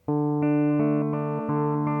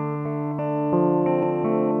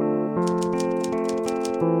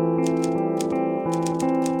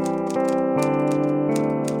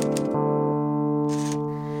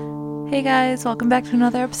guys, welcome back to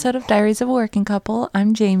another episode of Diaries of a Working Couple.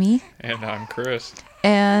 I'm Jamie. And I'm Chris.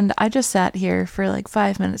 And I just sat here for like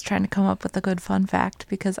 5 minutes trying to come up with a good fun fact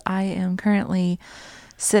because I am currently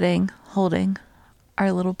sitting holding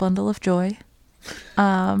our little bundle of joy.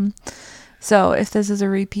 So if this is a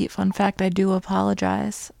repeat fun fact, I do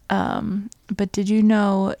apologize. But did you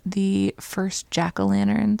know the first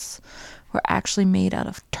jack-o'-lanterns were actually made out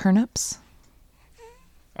of turnips?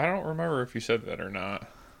 I don't remember if you said that or not.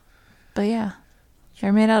 But yeah,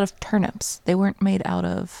 they're made out of turnips. They weren't made out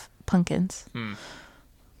of pumpkins. I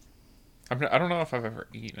don't know if I've ever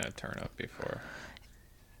eaten a turnip before.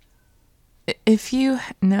 I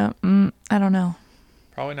don't know.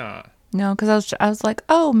 Probably not. No, because I was like,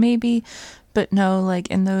 oh, maybe, but no, like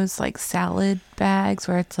in those like salad bags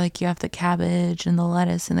where it's like you have the cabbage and the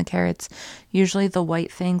lettuce and the carrots, usually the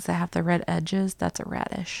white things that have the red edges, that's a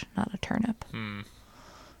radish, not a turnip.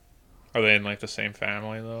 Are they in like the same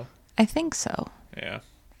family though? I think so. Yeah.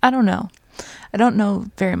 I don't know. I don't know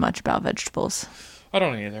very much about vegetables. I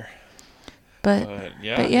don't either. But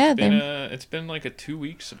yeah, it's been like a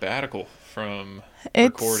 2-week sabbatical from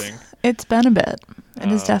recording. It's been a bit. It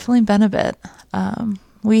has definitely been a bit.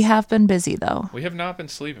 We have been busy though. We have not been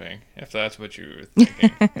sleeping, if that's what you were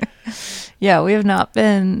thinking. Yeah, we have not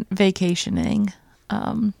been vacationing.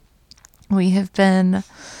 We have been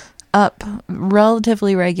up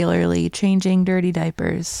relatively regularly, changing dirty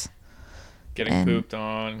diapers. Getting pooped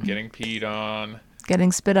on, getting peed on.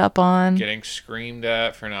 Getting spit up on. Getting screamed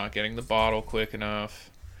at for not getting the bottle quick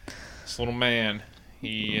enough. This little man,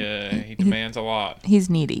 he demands a lot. He's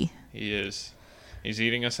needy. He is. He's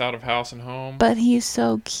eating us out of house and home. But he's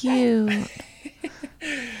so cute.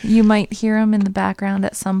 You might hear him in the background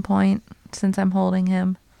at some point since I'm holding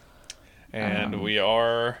him. And we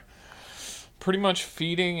are pretty much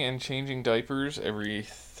feeding and changing diapers every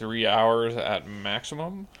 3 hours at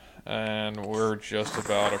maximum. And we're just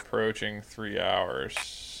about approaching 3 hours.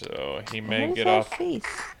 So he may get up. Face?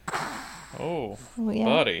 Oh, yeah.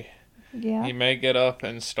 buddy. Yeah. He may get up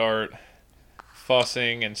and start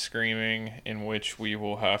fussing and screaming, in which we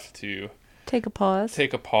will have to take a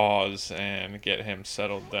pause and get him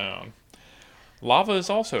settled down. Lava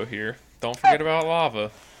is also here. Don't forget about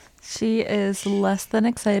Lava. She is less than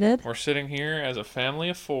excited. We're sitting here as a family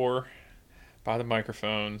of 4 by the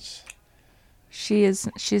microphones. She's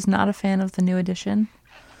not a fan of the new edition.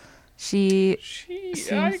 I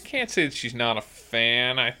can't say that she's not a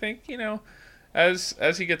fan. I think,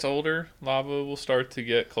 as he gets older, Lava will start to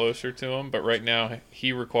get closer to him, but right now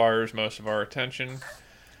he requires most of our attention,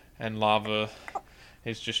 and Lava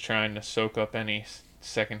is just trying to soak up any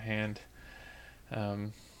secondhand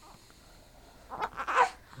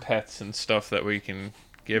pets and stuff that we can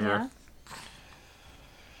give her.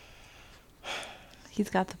 He's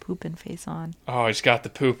got the pooping face on. Oh, he's got the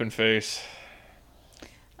pooping face.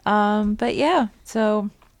 But yeah, so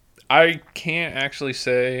I can't actually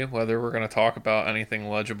say whether we're going to talk about anything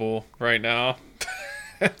legible right now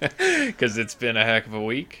because it's been a heck of a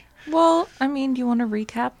week. Well, I mean, do you want to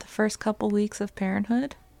recap the first couple weeks of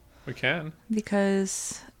parenthood? We can.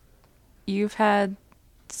 Because you've had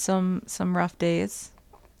some rough days.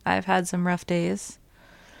 I've had some rough days.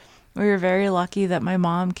 We were very lucky that my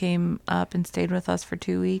mom came up and stayed with us for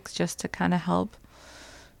 2 weeks just to kind of help.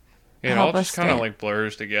 It all just kind of like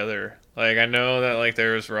blurs together. Like, I know that like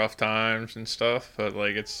there's rough times and stuff, but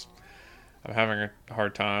like I'm having a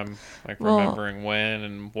hard time remembering when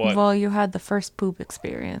and what. Well, you had the first poop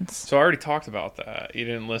experience. So I already talked about that. You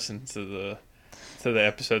didn't listen to the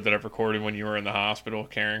episode that I've recorded when you were in the hospital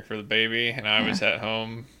caring for the baby, and I was at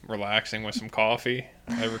home relaxing with some coffee.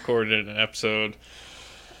 I recorded an episode.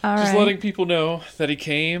 Letting people know that he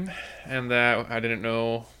came and that I didn't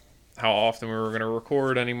know how often we were going to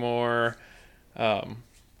record anymore,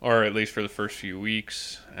 or at least for the first few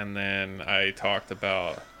weeks. And then I talked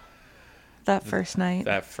about that first night,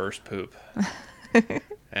 that first poop,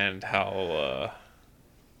 and how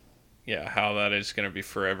that is going to be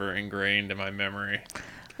forever ingrained in my memory.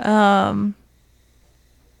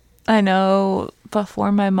 I know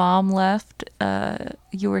before my mom left,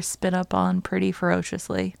 you were spit up on pretty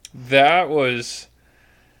ferociously. That was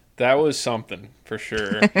something for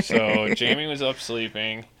sure. So Jamie was up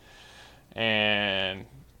sleeping, and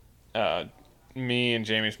me and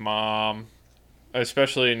Jamie's mom,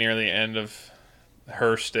 especially near the end of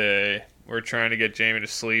her stay, we're trying to get Jamie to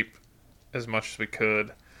sleep as much as we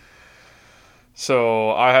could.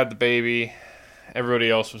 So I had the baby,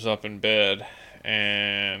 everybody else was up in bed,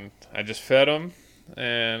 and I just fed him,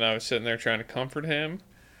 and I was sitting there trying to comfort him,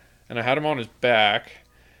 and I had him on his back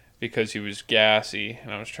because he was gassy,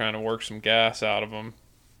 and I was trying to work some gas out of him,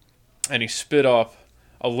 and he spit up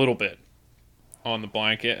a little bit, on the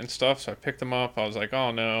blanket and stuff. So I picked him up. I was like,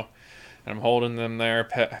 oh no. And I'm holding them there,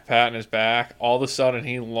 patting his back. All of a sudden,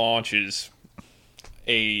 he launches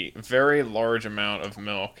a very large amount of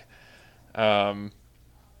milk.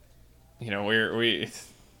 We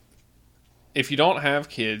if you don't have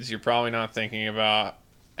kids, you're probably not thinking about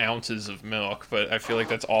ounces of milk, but I feel like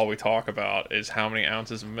that's all we talk about is how many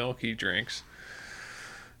ounces of milk he drinks.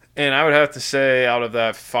 And I would have to say, out of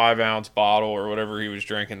that 5-ounce bottle or whatever he was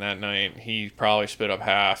drinking that night, he probably spit up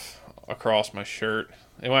half across my shirt.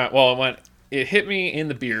 It hit me in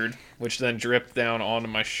the beard, which then dripped down onto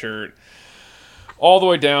my shirt, all the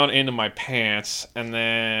way down into my pants, and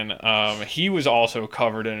then he was also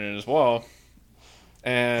covered in it as well.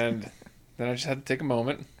 And then I just had to take a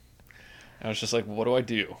moment. I was just like, what do I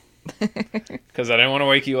do? Because I didn't want to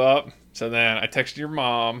wake you up. So then I texted your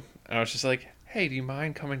mom, and I was just like, hey, do you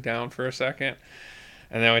mind coming down for a second?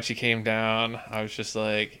 And then when she came down, I was just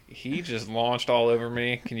like, he just launched all over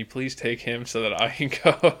me. Can you please take him so that I can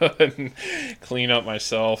go and clean up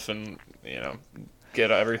myself and, get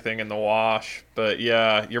everything in the wash? But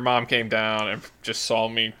yeah, your mom came down and just saw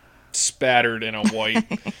me spattered in a white,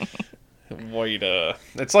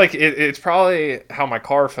 it's like, it's probably how my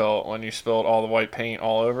car felt when you spilled all the white paint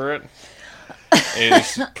all over it.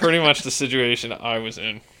 It's pretty much the situation I was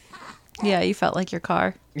in. Yeah, you felt like your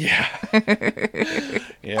car. Yeah.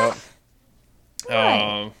 Yep.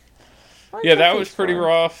 Right. Yeah, that was pretty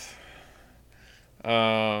rough.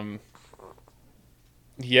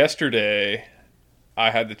 Yesterday,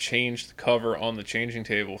 I had to change the cover on the changing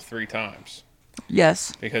table 3 times.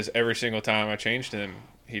 Yes. Because every single time I changed him,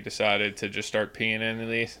 he decided to just start peeing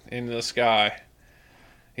into the sky.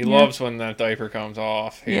 He loves when that diaper comes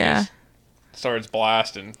off. He just starts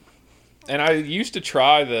blasting. And I used to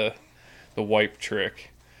try the wipe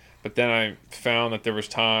trick, but then I found that there was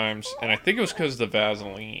times, and I think it was because of the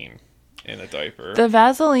Vaseline in the diaper. The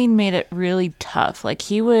Vaseline made it really tough. Like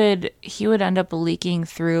he would end up leaking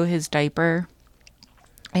through his diaper,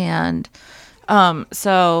 and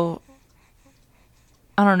so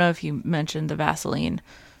I don't know if you mentioned the Vaseline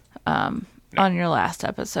on your last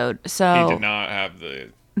episode. So he did not have the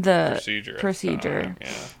procedure.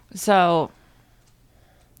 Yeah. So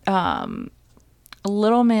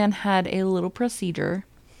little man had a little procedure,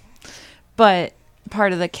 but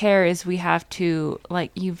part of the care is we have to,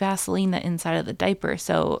 like, you Vaseline the inside of the diaper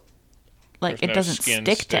so, like, it doesn't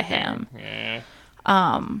stick to him. Yeah.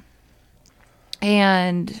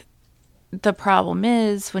 And the problem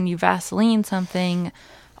is when you Vaseline something,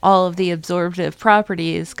 all of the absorptive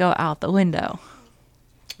properties go out the window.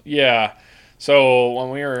 Yeah. So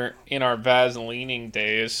when we were in our Vaselining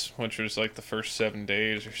days, which was like the first 7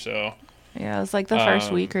 days or so. Yeah, it was like the first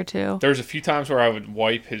week or two. There's a few times where I would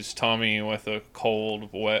wipe his tummy with a cold,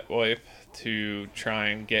 wet wipe to try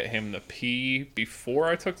and get him to pee before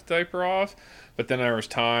I took the diaper off. But then there was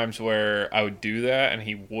times where I would do that and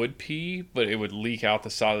he would pee, but it would leak out the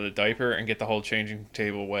side of the diaper and get the whole changing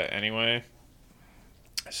table wet anyway.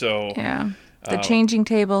 So yeah, the changing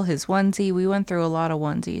table, his onesie. We went through a lot of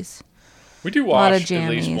onesies. We do wash at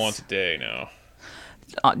least once a day now.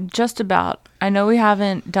 Just about. I know we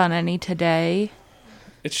haven't done any today.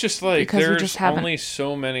 It's just like there's only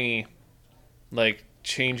so many like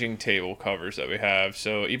changing table covers that we have.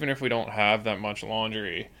 So even if we don't have that much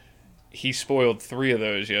laundry, he spoiled 3 of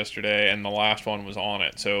those yesterday and the last one was on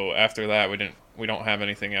it. So after that we don't have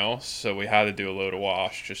anything else. So we had to do a load of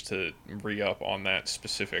wash just to re-up on that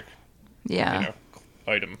specific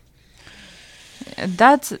item.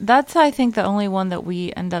 That's I think the only one that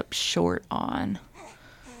we end up short on.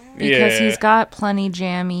 Because he's got plenty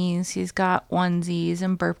jammies, he's got onesies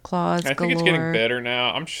and burp claws galore. I think it's getting better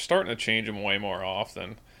now. I'm starting to change them way more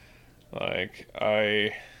often. Like,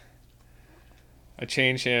 I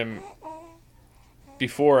change him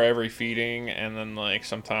before every feeding, and then, like,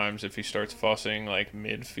 sometimes if he starts fussing, like,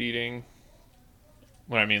 mid-feeding.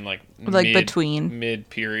 What I mean, like between.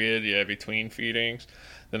 Mid-period, yeah, between feedings.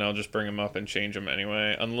 Then I'll just bring him up and change him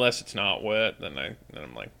anyway. Unless it's not wet, then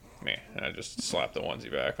I'm like, meh, and I just slap the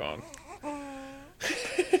onesie back on.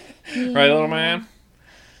 Right, little man?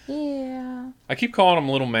 Yeah. I keep calling him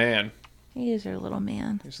little man. He is our little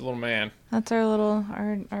man. He's a little man. That's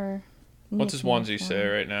our What's his onesie say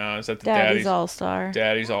right now? Is that the Daddy's All-Star?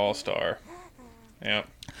 Daddy's All-Star. Yep.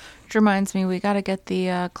 Which reminds me, we got to get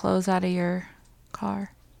the clothes out of your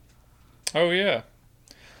car. Oh, yeah.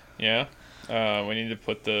 Yeah. We need to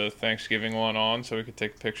put the Thanksgiving one on so we could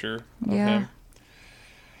take a picture of him.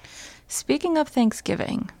 Speaking of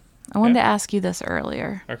Thanksgiving, I wanted to ask you this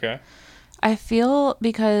earlier. Okay. I feel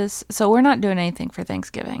so we're not doing anything for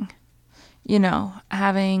Thanksgiving. You know,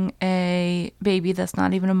 having a baby that's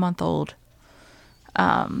not even a month old.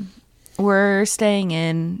 We're staying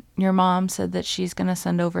in. Your mom said that she's going to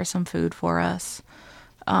send over some food for us,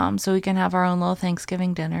 so we can have our own little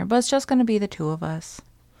Thanksgiving dinner. But it's just going to be the two of us.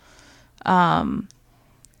 And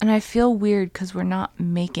I feel weird because we're not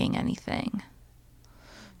making anything.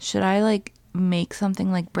 Should I like make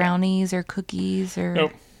something like brownies or cookies or?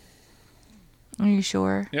 Nope. Are you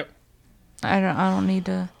sure? Yep. I don't need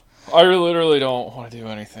to. I literally don't want to do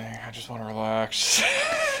anything. I just want to relax.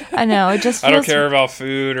 I know it just. Feels, I don't care about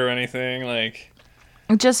food or anything. Like,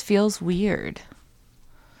 it just feels weird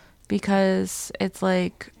because it's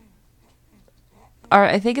like.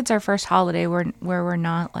 I think it's our first holiday where we're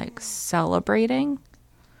not like celebrating.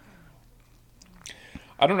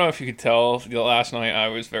 I don't know if you could tell. Last night I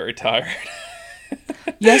was very tired.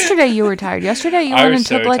 Yesterday you were tired. Yesterday you went and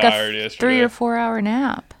took like a 3 or 4 hour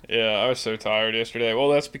nap. Yeah, I was so tired yesterday. Well,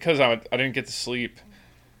 that's because I didn't get to sleep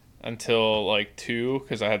until like 2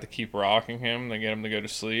 because I had to keep rocking him to get him to go to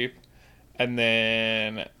sleep. And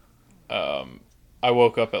then I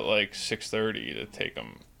woke up at like 6:30 to take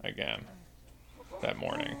him again that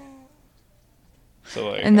morning.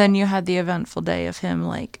 So like, and then you had the eventful day of him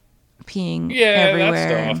like peeing everywhere.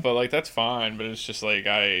 That stuff, but like that's fine. But it's just like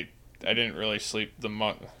I didn't really sleep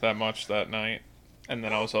that much that night, and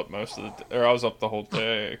then I was up I was up the whole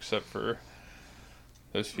day except for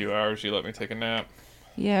those few hours you let me take a nap.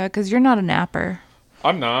 Yeah, because you're not a napper.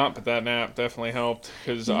 I'm not, but that nap definitely helped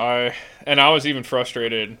because I was even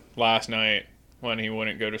frustrated last night when he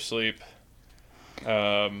wouldn't go to sleep.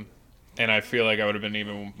 And I feel like I would have been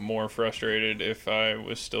even more frustrated if I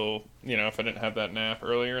was still, if I didn't have that nap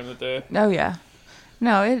earlier in the day. Oh, yeah.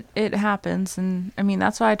 No, it happens. And, I mean,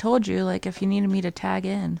 that's why I told you, like, if you needed me to tag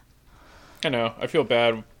in. I know. I feel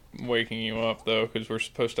bad waking you up, though, because we're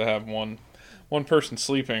supposed to have one person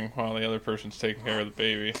sleeping while the other person's taking care of the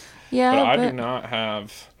baby. Yeah, but I do not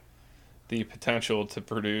have the potential to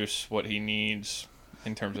produce what he needs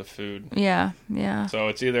in terms of food. Yeah, yeah. So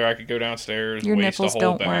it's either I could go downstairs, your waste nipples a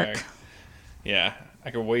whole don't bag. Work. Yeah,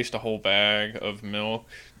 I could waste a whole bag of milk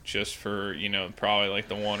just for, probably like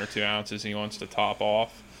the 1 or 2 ounces he wants to top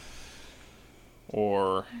off.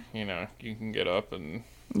 Or, you can get up and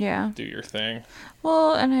do your thing.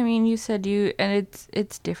 Well, and I mean, you said and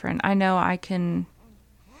it's different. I know I tend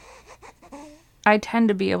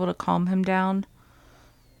to be able to calm him down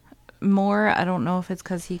more. I don't know if it's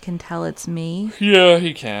because he can tell it's me. Yeah,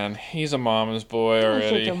 he can. He's a mama's boy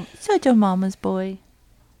already. Such a mama's boy.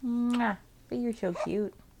 Mwah. But you're so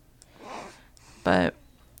cute. But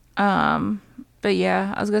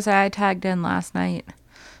yeah, I was gonna say I tagged in last night,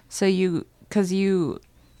 because you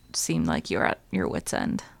seemed like you were at your wit's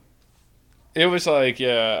end. It was like,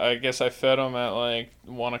 yeah, I guess I fed him at like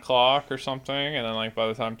 1 o'clock or something, and then like by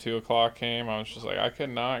the time 2 o'clock came, I was just like, I could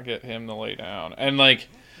not get him to lay down. And like,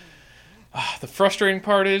 the frustrating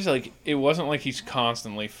part is like, it wasn't like he's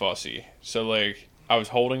constantly fussy. So like, I was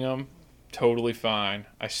holding him totally fine.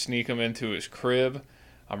 I sneak him into his crib.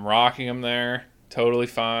 I'm rocking him there, totally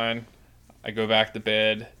fine. I go back to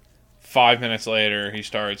bed. 5 minutes later, he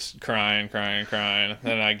starts crying. Then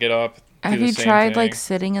I get up. Have you tried like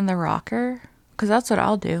sitting in the rocker? Because that's what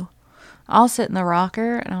I'll do. I'll sit in the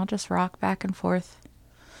rocker and I'll just rock back and forth.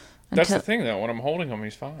 That's the thing, though. When I'm holding him,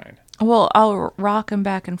 he's fine. Well, I'll rock him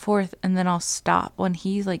back and forth, and then I'll stop. When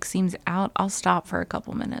he like seems out, I'll stop for a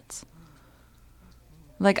couple minutes.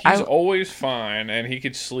 Like he's always fine, and he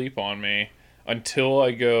could sleep on me until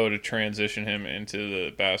I go to transition him into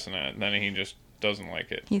the bassinet. Then he just doesn't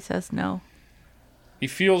like it. He says no. He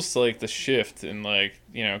feels like the shift in like,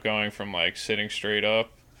 going from like sitting straight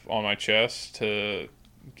up on my chest to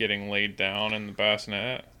getting laid down in the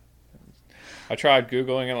bassinet. I tried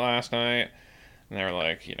Googling it last night, and they were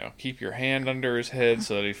like, keep your hand under his head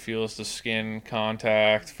so that he feels the skin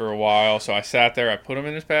contact for a while. So I sat there, I put him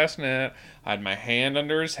in his bassinet, I had my hand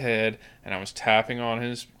under his head, and I was tapping on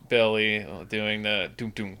his belly, doing the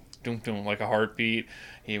doom doom doom like a heartbeat.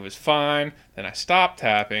 He was fine. Then I stopped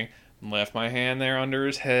tapping and left my hand there under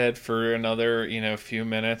his head for another, few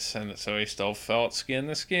minutes, and so he still felt skin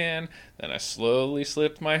to skin. Then I slowly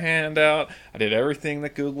slipped my hand out. I did everything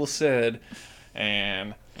that Google said,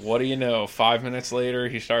 and what do you know? 5 minutes later,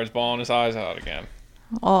 he starts bawling his eyes out again.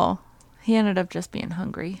 Oh, he ended up just being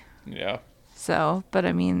hungry. Yeah. So, but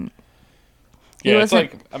I mean, yeah, it's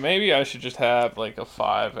like maybe I should just have like a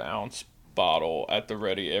 5-ounce bottle at the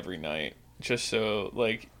ready every night, just so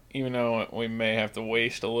like, even though we may have to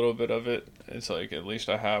waste a little bit of it, it's like at least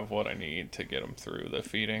I have what I need to get him through the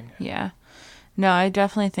feeding. Yeah. No, I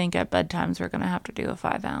definitely think at bedtimes we're going to have to do a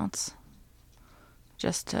 5-ounce.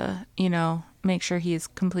 Just to, make sure he's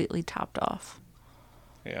completely topped off.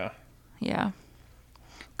 Yeah. Yeah.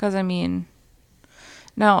 Because, I mean,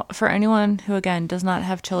 Now, for anyone who, again, does not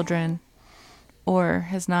have children or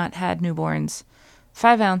has not had newborns,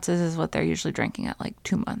 5 ounces is what they're usually drinking at like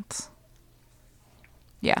 2 months.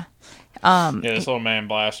 Yeah. Yeah, this little man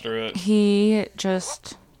blasts through it. He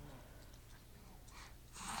just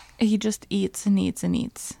eats and eats and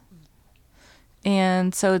eats.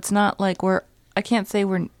 And so it's not like I can't say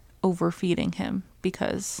we're overfeeding him,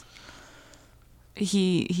 because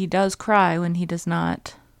he does cry when he does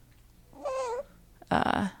not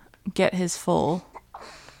get his full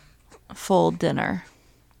dinner.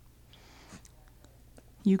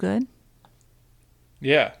 You good?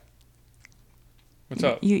 Yeah. What's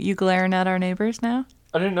up? You glaring at our neighbors now?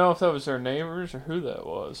 I didn't know if that was their neighbors or who that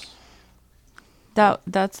was.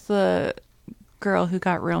 That's the girl who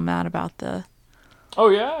got real mad about the... Oh,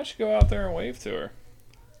 yeah? I should go out there and wave to her.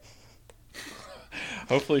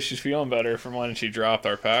 Hopefully she's feeling better from when she dropped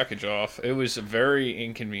our package off. It was very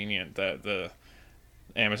inconvenient that the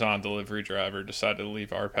Amazon delivery driver decided to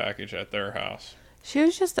leave our package at their house.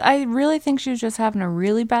 I really think she was just having a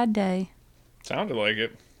really bad day. Sounded like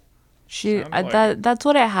it. That's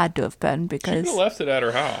what it had to have been, She because... could have left it at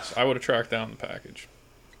her house. I would have tracked down the package.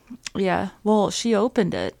 Yeah, well, she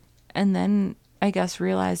opened it and then I guess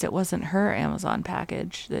realized it wasn't her Amazon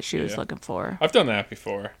package that she was looking for. I've done that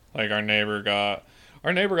before. Like our neighbor got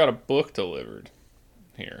a book delivered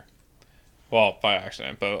here. Well, by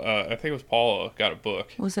accident, but I think it was Paula got a book.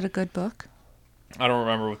 Was it a good book? I don't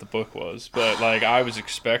remember what the book was, but like I was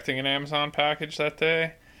expecting an Amazon package that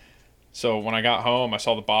day. So when I got home, I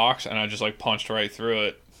saw the box and I just like punched right through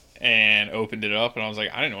it and opened it up, and I was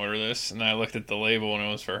like, I didn't order this. And I looked at the label and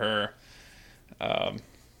it was for her.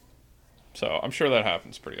 So I'm sure that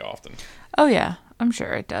happens pretty often. Oh yeah, I'm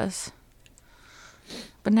sure it does.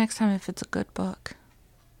 But next time, if it's a good book,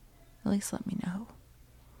 at least let me know.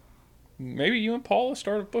 Maybe you and Paula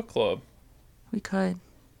start a book club. We could.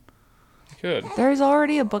 You could. There's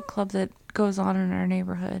already a book club that goes on in our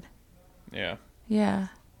neighborhood. Yeah. Yeah.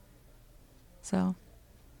 So.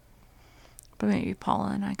 But maybe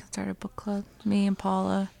Paula and I could start a book club. Me and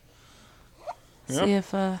Paula. Yep. See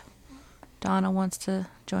if Donna wants to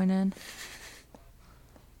join in.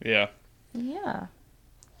 Yeah. Yeah.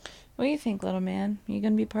 What do you think, little man? You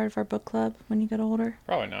gonna be part of our book club when you get older?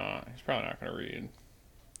 Probably not. He's probably not going to read.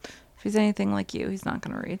 If he's anything like you, he's not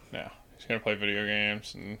gonna read. No. He's going to play video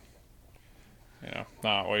games and,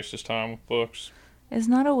 not waste his time with books. It's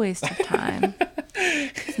not a waste of time.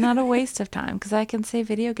 It's not a waste of time, because I can say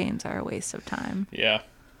video games are a waste of time. Yeah.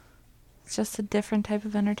 It's just a different type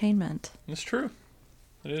of entertainment. It's true.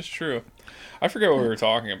 It is true. I forget what we were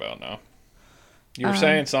talking about now. You were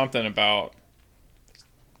saying something about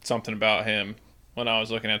him when I was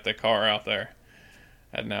looking at the car out there.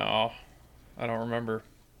 And now I don't remember.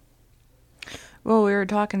 Well, we were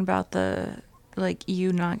talking about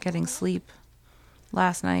you not getting sleep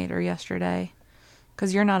last night or yesterday,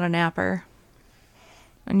 because you're not a napper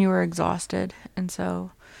and you were exhausted, and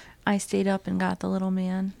so I stayed up and got the little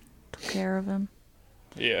man, took care of him.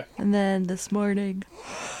 Yeah. And then this morning,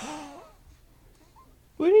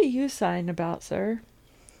 what are you sighing about, sir?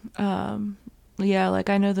 Yeah,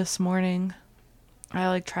 I know this morning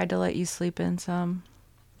I tried to let you sleep in some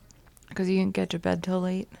because you didn't get to bed till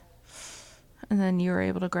late. And then you were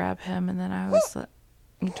able to grab him, and then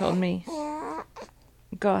you told me,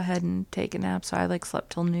 go ahead and take a nap, so I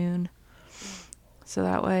slept till noon. So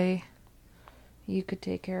that way you could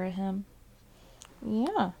take care of him.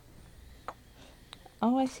 Yeah.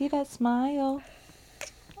 Oh, I see that smile.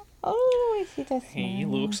 Oh, I see that smile. He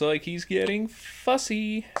looks like he's getting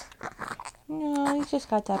fussy. No, he's just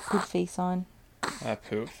got that poop face on. That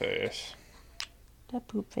poop face. That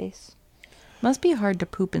poop face. Must be hard to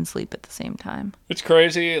poop and sleep at the same time. It's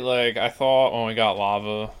crazy. I thought when we got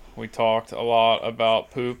Lava, we talked a lot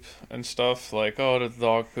about poop and stuff. Did the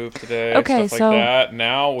dog poop today? Okay, stuff like that.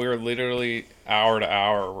 Now we're literally hour to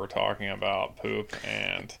hour. We're talking about poop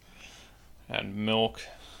and milk.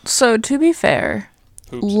 So to be fair,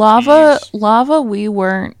 Poops Lava, we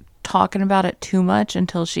weren't talking about it too much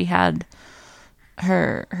until she had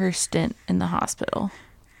her stint in the hospital.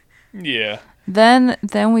 Yeah. Then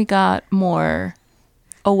we got more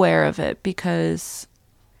aware of it because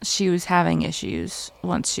she was having issues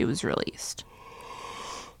once she was released.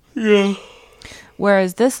 Yeah.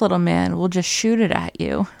 Whereas this little man will just shoot it at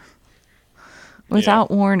you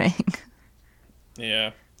without warning.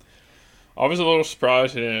 Yeah. I was a little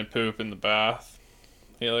surprised he didn't poop in the bath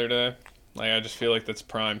the other day. I just feel like that's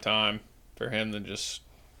prime time for him to just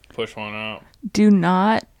push one out. Do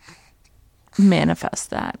not manifest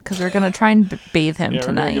that, because we're going to try and bathe him tonight.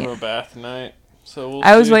 We're going to give him a bath tonight. So we'll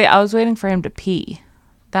I was waiting for him to pee.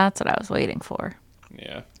 That's what I was waiting for.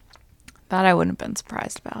 Yeah. That I wouldn't have been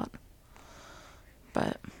surprised about.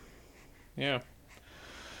 But Yeah.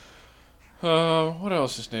 What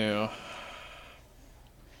else is new?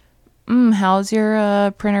 how's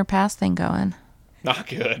your printer pass thing going? Not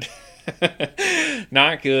good.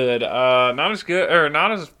 Not good. Not as good, or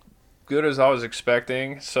not as good as I was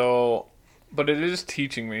expecting. So, but it is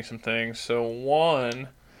teaching me some things. So, one,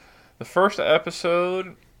 the first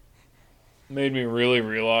episode made me really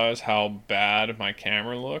realize how bad my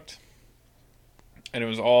camera looked, and it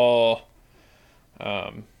was all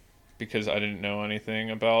because I didn't know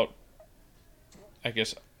anything about, I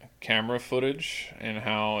guess, camera footage and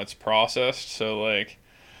how it's processed. So, like,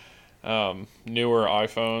 newer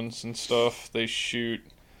iPhones and stuff, they shoot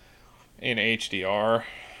in HDR,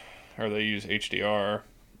 or they use HDR,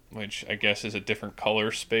 which I guess is a different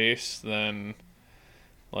color space than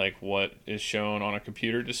like what is shown on a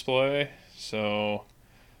computer display. So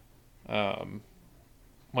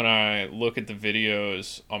when I look at the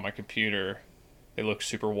videos on my computer, they look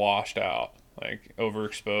super washed out, like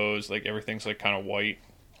overexposed, like everything's like kind of white,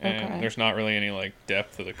 and there's not really any like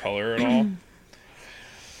depth of the color at all.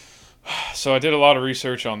 So I did a lot of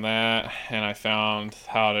research on that, and I found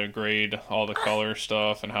how to grade all the color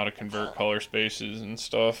stuff and how to convert color spaces and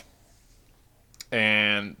stuff.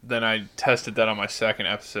 And then I tested that on my second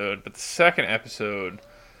episode, but the second episode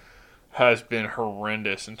has been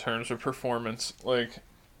horrendous in terms of performance. Like,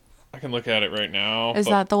 I can look at it right now. Is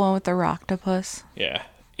that the one with the rocktopus? Yeah.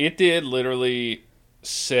 It did literally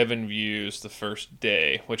 7 views the first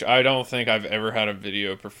day, which I don't think I've ever had a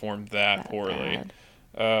video perform that poorly.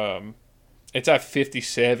 Bad. It's at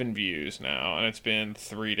 57 views now, and it's been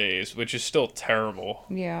 3 days, which is still terrible.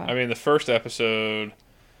 Yeah. I mean, the first episode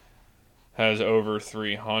has over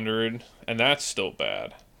 300, and that's still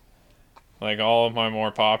bad. Like, all of my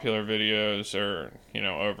more popular videos are,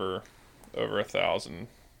 over 1,000,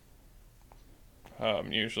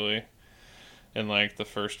 usually, in, like, the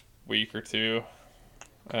first week or two.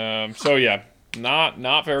 So, yeah,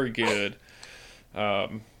 not very good.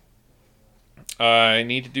 I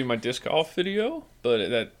need to do my disc golf video, but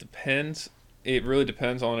that depends. It really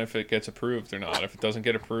depends on if it gets approved or not. If it doesn't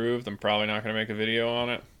get approved, I'm probably not going to make a video on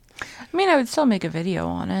it. I mean, I would still make a video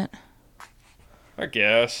on it. I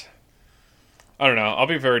guess. I don't know. I'll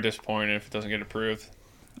be very disappointed if it doesn't get approved.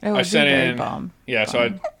 It would I sent be very in. bum. Yeah, so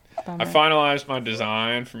I Bummer. finalized my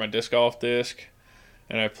design for my disc golf disc,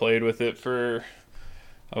 and I played with it for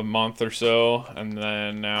a month or so, and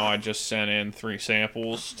then now I just sent in 3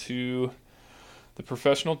 samples to the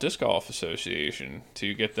Professional Disc Golf Association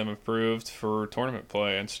to get them approved for tournament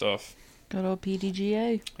play and stuff. Good old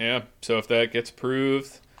PDGA. Yeah, so if that gets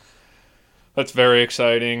approved, that's very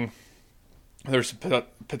exciting. There's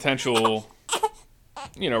potential,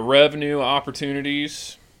 revenue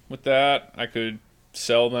opportunities with that. I could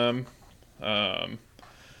sell them. It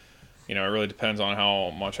really depends on how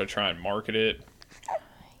much I try and market it.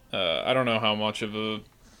 I don't know how much of a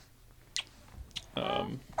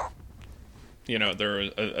there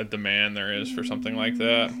is a demand there is for something like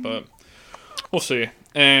that, but we'll see.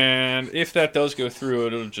 And if that does go through,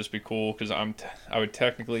 it'll just be cool because I would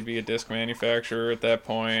technically be a disc manufacturer at that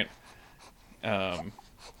point.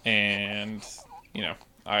 And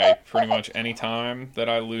I pretty much any time that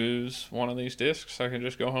I lose one of these discs, I can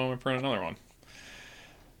just go home and print another one.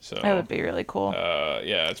 So That would be really cool.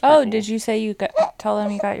 Yeah. It's Oh, cool. did you say tell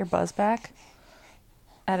them you got your buzz back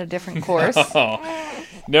at a different course?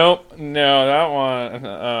 Nope. No, that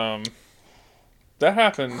one. That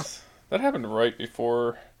happened right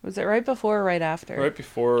before. Was it right before or right after? Right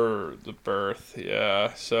before the birth.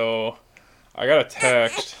 Yeah. So I got a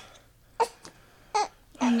text.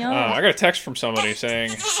 No. I got a text from somebody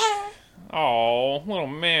saying, "Oh, little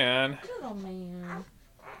man." Little man.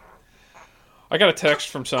 I got a text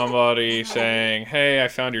from somebody saying, "Hey, I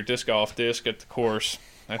found your disc golf disc at the course.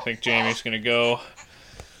 I think Jamie's gonna go.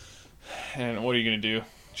 And what are you gonna do?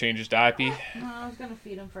 Change his diaper? No, I was gonna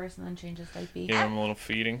feed him first and then change his diaper. Give him a little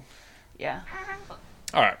feeding." Yeah.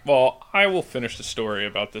 All right. Well, I will finish the story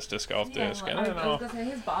about this disc golf disc, I was gonna say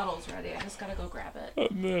his bottle's ready. I just gotta go grab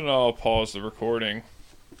it. and then I'll pause the recording.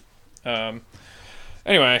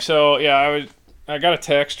 Anyway, so yeah, I got a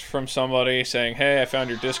text from somebody saying, "Hey, I found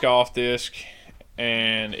your disc golf disc,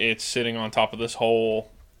 and it's sitting on top of this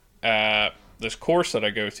hole at this course that I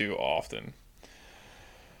go to often."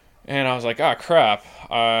 And I was like, "Ah, crap!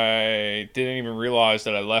 I didn't even realize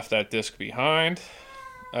that I left that disc behind."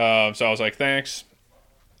 So I was like, "Thanks.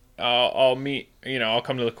 I'll meet. I'll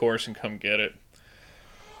come to the course and come get it."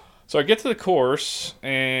 So I get to the course,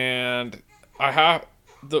 and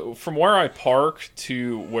from where I parked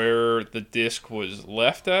to where the disc was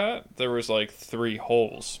left at, there was like 3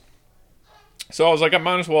 holes. So I was like, I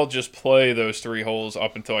might as well just play those 3 holes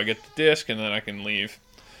up until I get the disc, and then I can leave.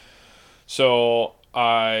 So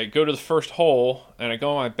I go to the first hole, and I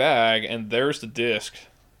go in my bag, and there's the disc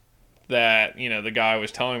that, the guy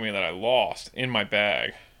was telling me that I lost in my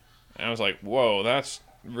bag. And I was like, whoa, that's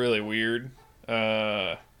really weird.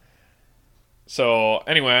 So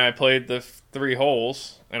anyway, I played the 3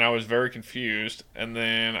 holes, and I was very confused. And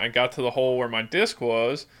then I got to the hole where my disc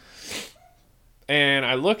was, and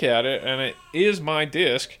I look at it, and it is my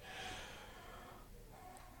disc.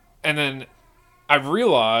 And then I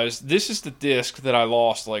realized this is the disc that I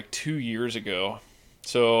lost like 2 years ago.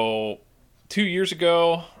 So 2 years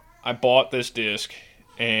ago, I bought this disc,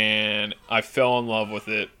 and I fell in love with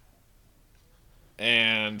it.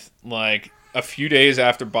 And like a few days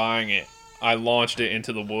after buying it, I launched it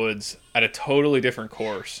into the woods at a totally different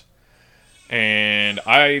course. And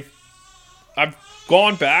I've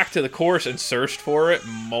gone back to the course and searched for it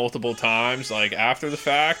multiple times, like after the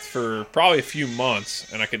fact, for probably a few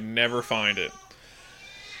months, and I could never find it.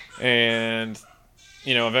 And,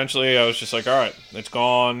 eventually I was just like, all right, it's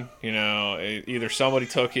gone. Either somebody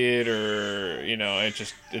took it or,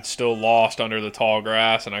 it's still lost under the tall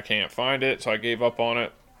grass and I can't find it. So I gave up on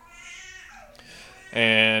it.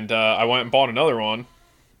 And I went and bought another one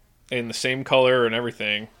in the same color and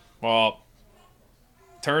everything. Well,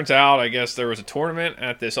 turns out, I guess there was a tournament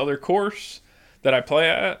at this other course that I play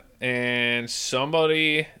at, and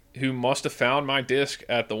somebody who must have found my disc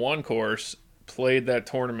at the one course played that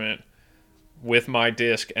tournament with my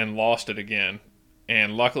disc and lost it again.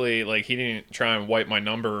 And luckily, like, he didn't try and wipe my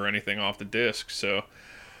number or anything off the disc, so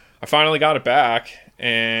I finally got it back,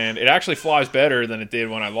 and it actually flies better than it did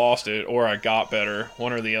when I lost it, or I got better,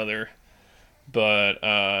 one or the other. But,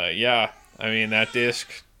 yeah, I mean, that disc,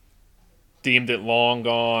 deemed it long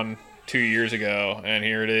gone 2 years ago, and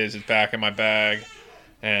here it is. It's back in my bag,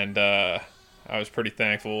 and I was pretty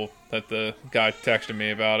thankful that the guy texted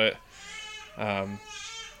me about it.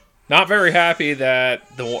 Not very happy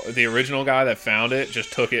that the original guy that found it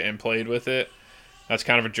just took it and played with it. That's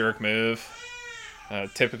kind of a jerk move.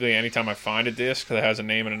 Typically, anytime I find a disc that has a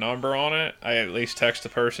name and a number on it, I at least text the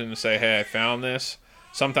person to say, hey, I found this.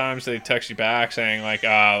 Sometimes they text you back saying, like,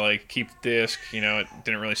 keep the disc, it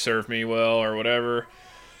didn't really serve me well or whatever.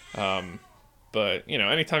 But,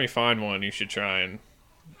 anytime you find one, you should try and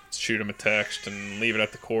shoot them a text and leave it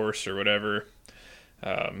at the course or whatever.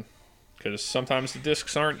 Because sometimes the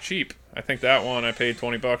discs aren't cheap. I think that one I paid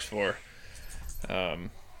 $20 for.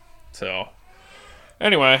 So...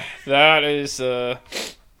 Anyway, that's the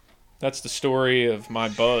story of my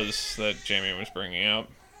buzz that Jamie was bringing up.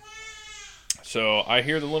 So I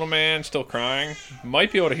hear the little man still crying.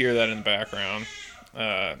 Might be able to hear that in the background.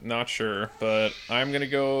 Not sure, but I'm going to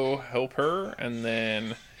go help her, and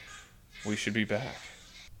then we should be back.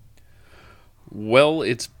 Well,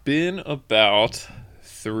 it's been about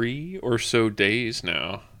 3 or so days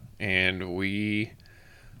now, and we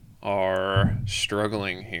are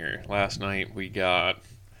struggling here. Last night we got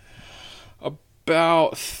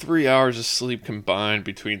about 3 hours of sleep combined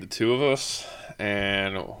between the two of us,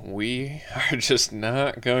 and we are just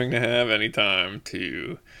not going to have any time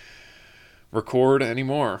to record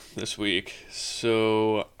anymore this week.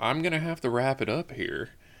 So I'm going to have to wrap it up here,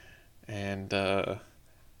 and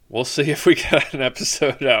we'll see if we get an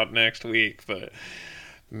episode out next week. But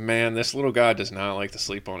man, this little guy does not like to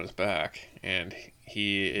sleep on his back, and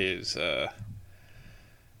he's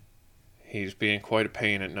being quite a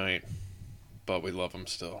pain at night, but we love him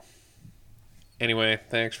still. Anyway,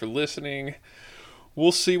 thanks for listening.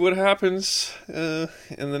 We'll see what happens in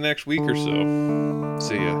the next week or so.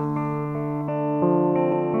 See ya.